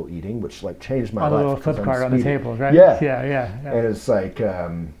mindful eating, which like changed my On the life. little 'cause flip I'm card on the speedy. tables, right? Yeah. Yeah, yeah. And it's like,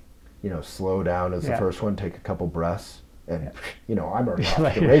 you know, slow down is Yeah. the first one, take a couple breaths. And, Yeah. you know, I'm already off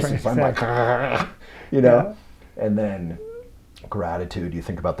Like, the races. I'm like, you know? And then gratitude, you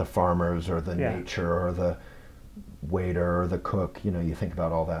think about the farmers or the Yeah. nature or the waiter or the cook, you know, you think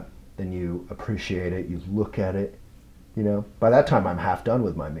about all that. Then you appreciate it, you look at it, you know? By that time, I'm half done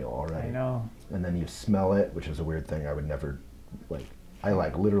with my meal already. I know. And then you smell it, which is a weird thing. I would never, like, I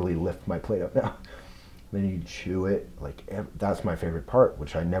like literally lift my plate up now. Then you chew it, like, that's my favorite part,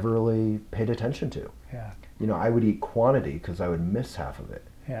 which I never really paid attention to. Yeah. You know, I would eat quantity because I would miss half of it,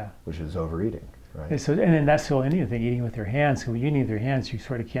 Yeah. which is overeating, right? And so, and then that's the whole Indian thing, eating with your hands. So when you eat with your hands, you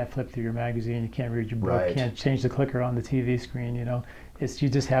sort of can't flip through your magazine, you can't read your book, Right. can't change the clicker on the TV screen. You know, it's you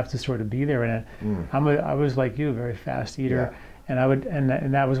just have to sort of be there in it. Mm. I was like you, a very fast eater, Yeah. and I would, and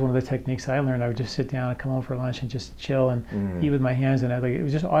that was one of the techniques I learned. I would just sit down and come home for lunch and just chill and eat with my hands, and it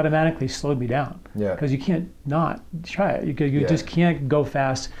was just automatically slowed me down. Yeah. Because you can't not try it. You Yeah. just can't go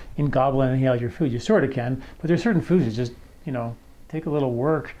fast and gobble and inhale your food. You sort of can, but there's certain foods that just, you know, take a little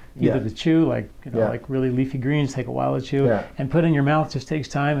work either Yeah. to chew, like, you know, Yeah. like really leafy greens take a while to chew, Yeah. and put in your mouth just takes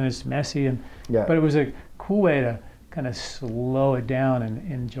time and it's messy. And Yeah. but it was a cool way to kind of slow it down and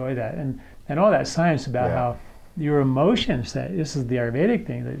enjoy that, and all that science about Yeah. how your emotions, that this is the Ayurvedic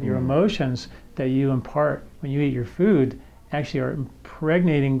thing, that your emotions that you impart when you eat your food actually are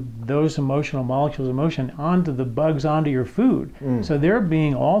impregnating those emotional molecules of emotion onto the bugs onto your food. So they're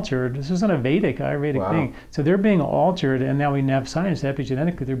being altered. This isn't a Vedic, Ayurvedic Wow. thing. So they're being altered, and now we have science,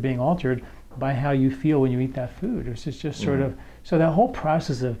 epigenetically, they're being altered by how you feel when you eat that food. It's just sort of, so that whole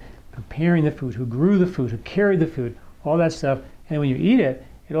process of preparing the food, who grew the food, who carried the food, all that stuff, and when you eat it,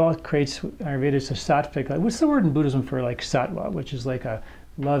 it all creates, Ayurveda is a sattvic, like, what's the word in Buddhism for like sattva, which is like a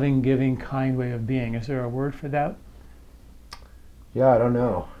loving, giving, kind way of being? Is there a word for that? Yeah, I don't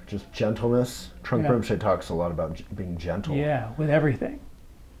know. Just gentleness. Trungpa Yeah. Rinpoche talks a lot about being gentle. Yeah, with everything.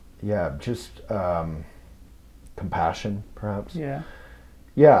 Yeah, just compassion, perhaps. Yeah.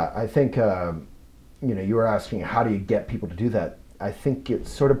 Yeah, I think, you know, you were asking how do you get people to do that? I think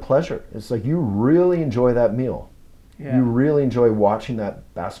it's sort of pleasure. It's like you really enjoy that meal. Yeah. You really enjoy watching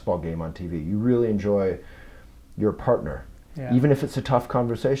that basketball game on TV. You really enjoy your partner, Yeah. even if it's a tough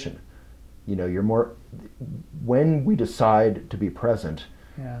conversation. You know, you're more, when we decide to be present,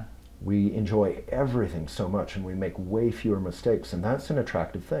 Yeah. we enjoy everything so much and we make way fewer mistakes, and that's an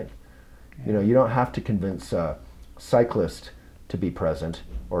attractive thing. You know, you don't have to convince a cyclist to be present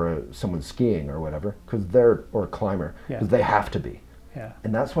or someone skiing or whatever, or a climber, Yeah. because they have to be. Yeah.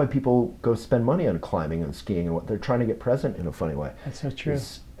 And that's why people go spend money on climbing and skiing, and what they're trying to get present in a funny way. That's so true.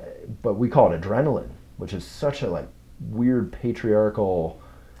 But we call it adrenaline, which is such a like weird patriarchal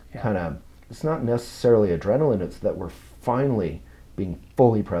Yeah. kind of, it's not necessarily adrenaline, it's that we're finally being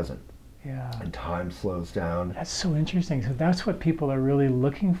fully present Yeah. and time slows down. That's so interesting. So that's what people are really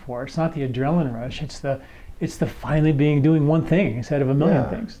looking for. It's not the adrenaline rush. It's the finally doing one thing instead of a million Yeah.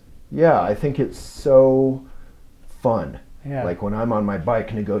 things. Yeah, I think it's so fun. Yeah. Like when I'm on my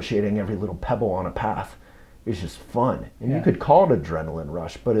bike negotiating every little pebble on a path, it's just fun. And Yeah. you could call it adrenaline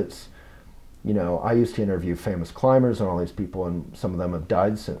rush, but it's You know, I used to interview famous climbers and all these people, and some of them have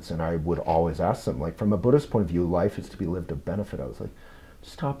died since, and I would always ask them, like, from a Buddhist point of view, life is to be lived of benefit. I was like,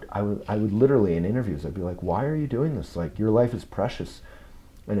 stop. I would literally, in interviews, I'd be like, why are you doing this? Like, your life is precious,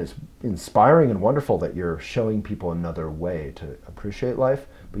 and it's inspiring and wonderful that you're showing people another way to appreciate life,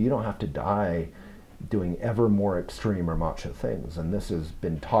 but you don't have to die doing ever more extreme or macho things. And this has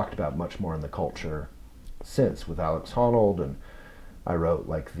been talked about much more in the culture since, with Alex Honnold, and I wrote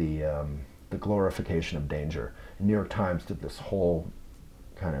like the glorification of danger. And New York Times did this whole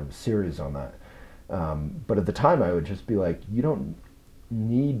kind of series on that. But at the time I would just be like, you don't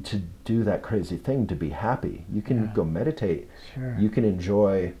need to do that crazy thing to be happy. You can go meditate. Sure. You can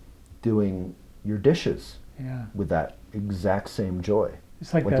enjoy doing your dishes with that exact same joy.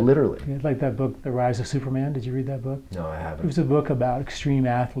 It's like that, literally. It's like that book, The Rise of Superman. Did you read that book? No, I haven't. It was a book about extreme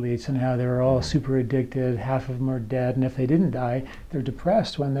athletes and how they were all super addicted. Half of them are dead, and if they didn't die, they're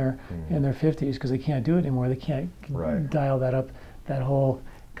depressed when they're in their 50s because they can't do it anymore. They can't dial that up, that whole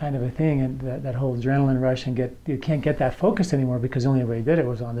kind of a thing, and that whole adrenaline rush, and you can't get that focus anymore because the only way you did it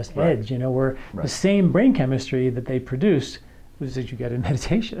was on this edge, you know, where the same brain chemistry that they produced was that you get in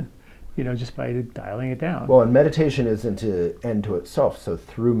meditation. You know, just by dialing it down. Well, and meditation isn't an end to itself. So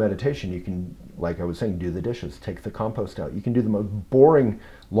through meditation, you can, like I was saying, do the dishes, take the compost out. You can do the most boring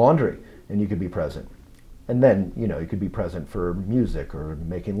laundry, and you could be present. And then, you know, you could be present for music or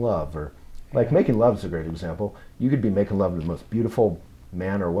making love, or like making love is a great example. You could be making love to the most beautiful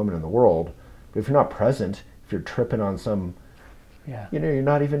man or woman in the world, but if you're not present, if you're tripping on some, you know, you're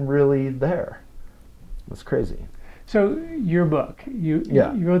not even really there. It's crazy. So your book, you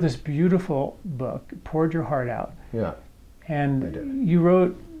wrote this beautiful book, poured your heart out. Yeah. And you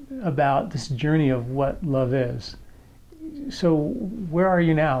wrote about this journey of what love is. So where are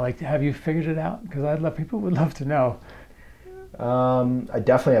you now? Like, have you figured it out? Because people would love to know. I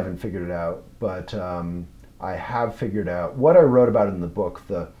definitely haven't figured it out, but I have figured out what I wrote about in the book,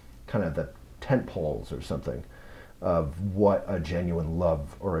 the kind of the tent poles or something of what a genuine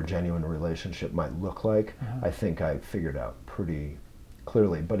love or a genuine relationship might look like. I think I figured out pretty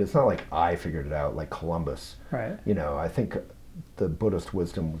clearly, but it's not like I figured it out like Columbus. Right. You know, I think the Buddhist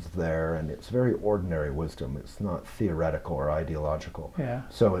wisdom was there, and it's very ordinary wisdom. It's not theoretical or ideological. Yeah.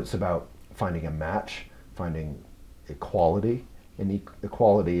 So it's about finding a match, finding equality, and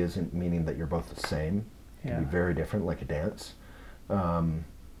equality isn't meaning that you're both the same. It can be very different, like a dance.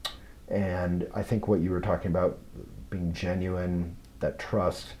 And I think what you were talking about, being genuine, that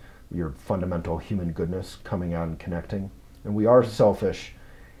trust, your fundamental human goodness coming out and connecting. And we are selfish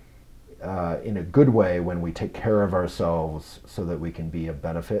in a good way when we take care of ourselves so that we can be a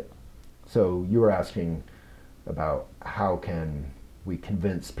benefit. So you were asking about how can we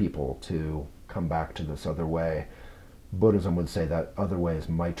convince people to come back to this other way. Buddhism would say that other way is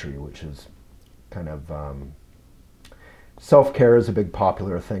Maitri, which is kind of self-care is a big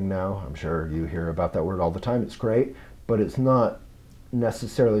popular thing now. I'm sure you hear about that word all the time. It's great, but it's not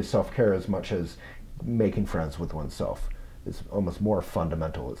necessarily self-care as much as making friends with oneself. It's almost more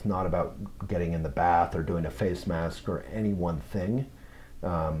fundamental. It's not about getting in the bath or doing a face mask or any one thing,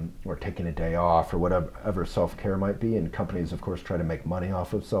 or taking a day off or whatever self-care might be. And companies, of course, try to make money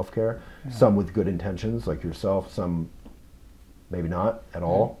off of self-care, some with good intentions like yourself, some maybe not at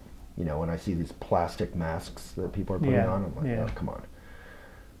all. You know, when I see these plastic masks that people are putting on, I'm like, oh, come on.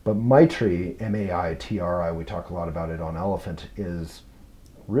 But Maitri, M-A-I-T-R-I, we talk a lot about it on Elephant, is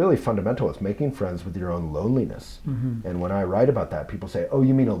really fundamental. It's making friends with your own loneliness. And when I write about that, people say, oh,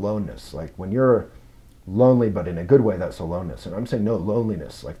 you mean aloneness. Like when you're lonely, but in a good way, that's aloneness. And I'm saying, no,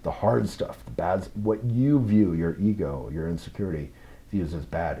 loneliness, like the hard stuff, the bad, what you view, your ego, your insecurity, views as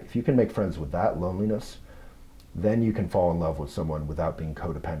bad. If you can make friends with that loneliness, then you can fall in love with someone without being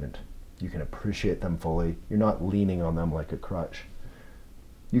codependent. You can appreciate them fully. You're not leaning on them like a crutch.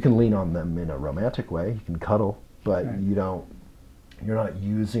 You can lean on them in a romantic way. You can cuddle, but you're not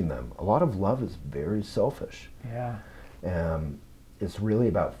using them. A lot of love is very selfish. It's really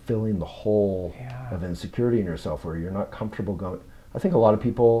about filling the hole of insecurity in yourself where you're not comfortable going. I think a lot of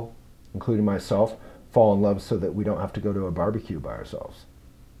people, including myself, fall in love so that we don't have to go to a barbecue by ourselves.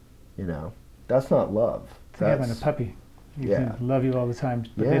 You know, that's not love. It's like having a puppy. You can love you all the time,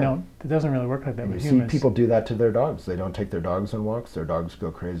 but they don't. It doesn't really work like that with humans. See people do that to their dogs. They don't take their dogs on walks. Their dogs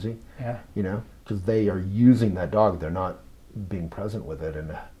go crazy. You know, because they are using that dog. They're not being present with it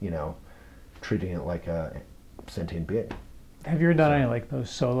and, you know, treating it like a sentient being. Have you ever done any like those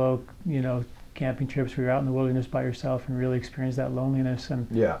solo, you know, camping trips where you're out in the wilderness by yourself and really experience that loneliness and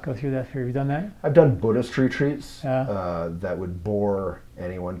go through that fear? Have you done that? I've done Buddhist retreats that would bore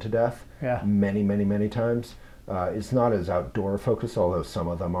anyone to death many, many, many times. It's not as outdoor focused, although some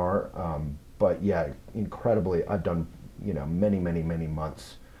of them are, but yeah, incredibly, I've done, many, many, many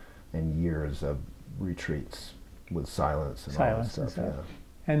months and years of retreats with silence and all that stuff. Yeah.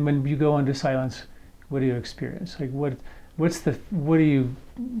 And when you go into silence, what do you experience? Like what do you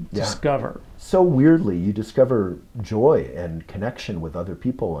discover? So weirdly, you discover joy and connection with other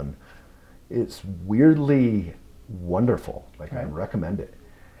people, and it's weirdly wonderful. Like, I recommend it.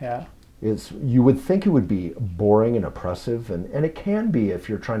 Yeah. You would think it would be boring and oppressive, and it can be if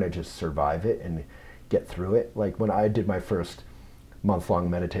you're trying to just survive it and get through it. Like when I did my first month-long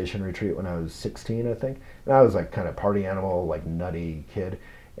meditation retreat when I was 16, I think, and I was like kind of party animal, like nutty kid,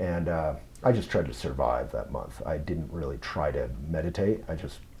 and I just tried to survive that month. I didn't really try to meditate.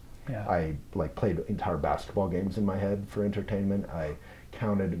 I like played entire basketball games in my head for entertainment. I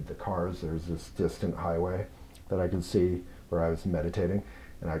counted the cars. There's this distant highway that I could see where I was meditating,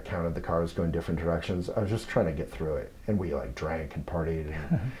 and I counted the cars going different directions. I was just trying to get through it, and we like drank and partied,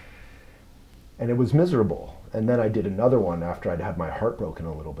 and it was miserable. And then I did another one after I'd had my heart broken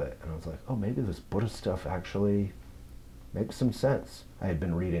a little bit, and I was like, oh, maybe this Buddhist stuff actually makes some sense. I had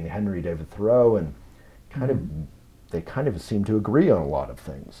been reading Henry David Thoreau, and they kind of seemed to agree on a lot of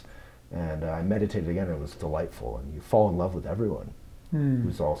things. And I meditated again, and it was delightful, and you fall in love with everyone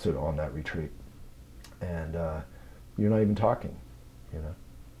who's also on that retreat. And you're not even talking,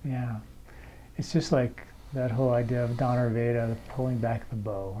 Yeah. It's just like that whole idea of Dhanurveda, pulling back the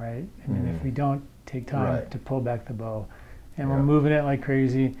bow, right? I mean, if we don't take time to pull back the bow, and we're moving it like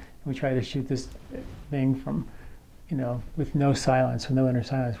crazy, and we try to shoot this thing from, with no silence, with no inner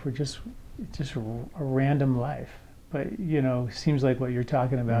silence, it's just a random life. But, seems like what you're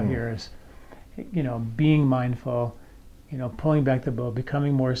talking about here is, being mindful, pulling back the bow,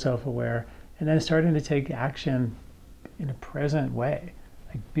 becoming more self-aware, and then starting to take action in a present way,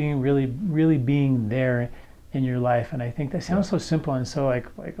 like being really being there in your life. And I think that sounds so simple and so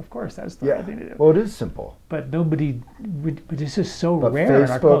like of course that's the right thing to do. Well, it is simple. But nobody would, but it's just so but rare in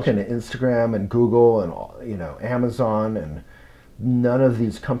our culture. Facebook and Instagram and Google and Amazon, and none of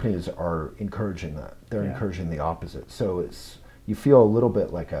these companies are encouraging that. They're encouraging the opposite. So you feel a little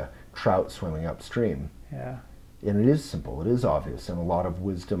bit like a trout swimming upstream. Yeah. And it is simple, it is obvious, and a lot of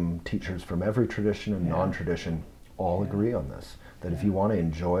wisdom teachers from every tradition and non-tradition all agree on this, that if you want to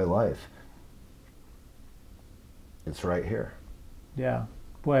enjoy life, it's right here. Yeah.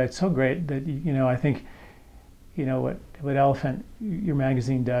 Boy, it's so great that, I think, what Elephant, your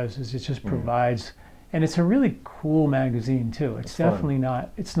magazine does is it just provides, and it's a really cool magazine too. It's definitely not,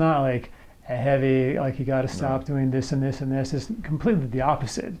 it's not like a heavy, like you got to stop doing this and this and this. It's completely the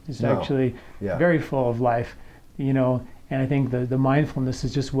opposite. It's actually very full of life, and I think the mindfulness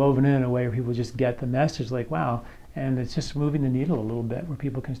is just woven in a way where people just get the message like, wow, and it's just moving the needle a little bit where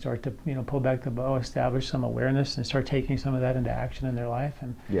people can start to, pull back the bow, establish some awareness and start taking some of that into action in their life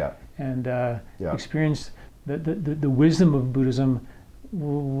and experience the wisdom of Buddhism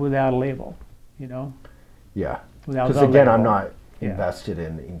without a label, Yeah. Because again, I'm not invested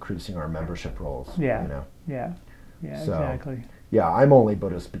in increasing our membership rolls. Yeah, so, exactly. Yeah, I'm only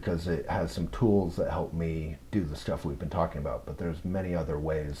Buddhist because it has some tools that help me do the stuff we've been talking about, but there's many other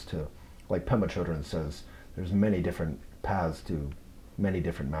ways to, like Pema Chodron says, there's many different paths to many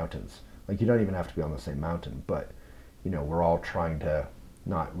different mountains. Like you don't even have to be on the same mountain, but we're all trying to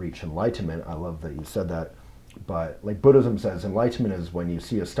not reach enlightenment. I love that you said that, but like Buddhism says, enlightenment is when you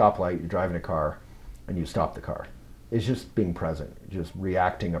see a stoplight, you're driving a car, and you stop the car. It's just being present, just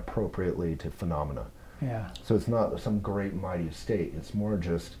reacting appropriately to phenomena. Yeah. So it's not some great mighty state. It's more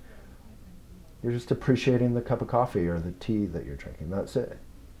just, you're just appreciating the cup of coffee or the tea that you're drinking. That's it.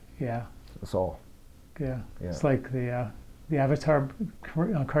 Yeah. That's all. Yeah. It's like the Avatar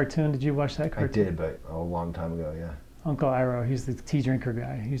cartoon. Did you watch that cartoon? I did, but a long time ago, yeah. Uncle Iroh, he's the tea drinker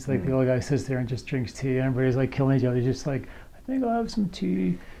guy. He's like the old guy who sits there and just drinks tea. And everybody's like killing each other. He's just like, I think I'll have some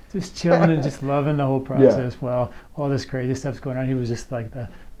tea. Just chilling and just loving the whole process. Well, all this crazy stuff's going on. He was just like the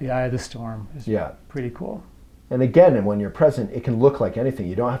eye of the storm. It's pretty cool. And again, when you're present, it can look like anything.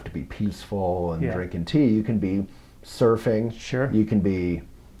 You don't have to be peaceful and drinking tea. You can be surfing. Sure. You can be,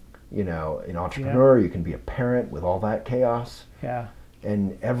 an entrepreneur. You can be a parent with all that chaos. Yeah.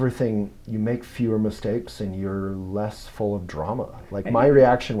 And everything, you make fewer mistakes and you're less full of drama. Like my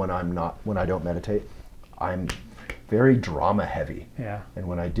reaction when I don't meditate, I'm very drama heavy. Yeah. And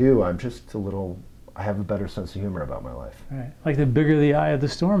when I do, I'm just I have a better sense of humor about my life. Right. Like the bigger the eye of the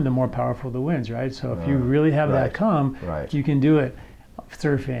storm, the more powerful the winds, right? So if you really have that calm, you can do it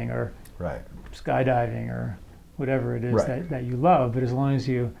surfing or skydiving or whatever it is that you love. But as long as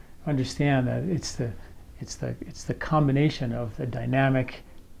you understand that it's the combination of the dynamic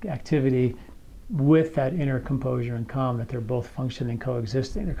activity with that inner composure and calm, that they're both functioning,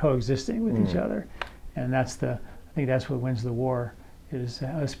 coexisting. They're coexisting with each other, and I think that's what wins the war, is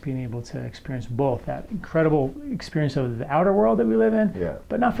us being able to experience both that incredible experience of the outer world that we live in,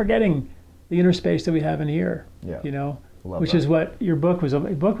 but not forgetting the inner space that we have in here. You know, which is what your book was. Your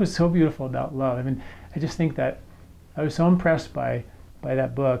book was so beautiful about love. I mean, I just think that I was so impressed by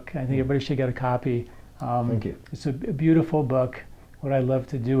that book. I think everybody should get a copy. Thank you. It's a beautiful book. What I'd love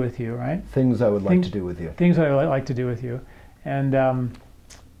to do with you, right? Things I would like to do with you. Things I would like to do with you. And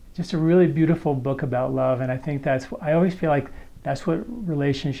just a really beautiful book about love. And I think I always feel like that's what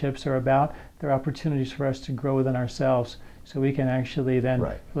relationships are about. They're opportunities for us to grow within ourselves, so we can actually then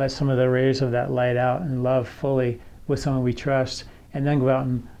let some of the rays of that light out and love fully with someone we trust, and then go out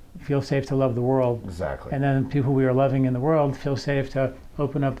and feel safe to love the world. Exactly. And then people we are loving in the world feel safe to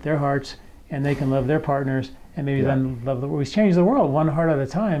open up their hearts, and they can love their partners, and maybe then love the world. We change the world one heart at a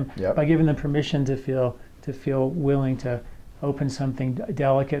time by giving them permission to feel willing to open something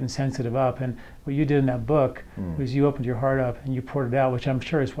delicate and sensitive up. And what you did in that book was you opened your heart up and you poured it out, which I'm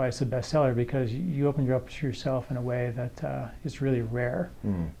sure is why it's a bestseller, because you opened up to yourself in a way that is really rare,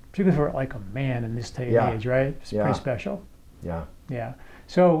 particularly for like a man in this day and age, right? It's pretty special. Yeah.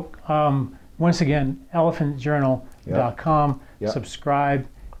 So once again, elephantjournal.com. Subscribe.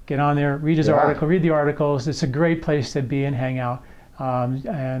 Get on there, read his article, read the articles. It's a great place to be and hang out.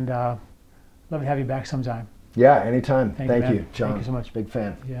 And love to have you back sometime. Yeah, anytime. Thank you, John. Thank you so much. Big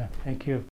fan. Yeah, thank you.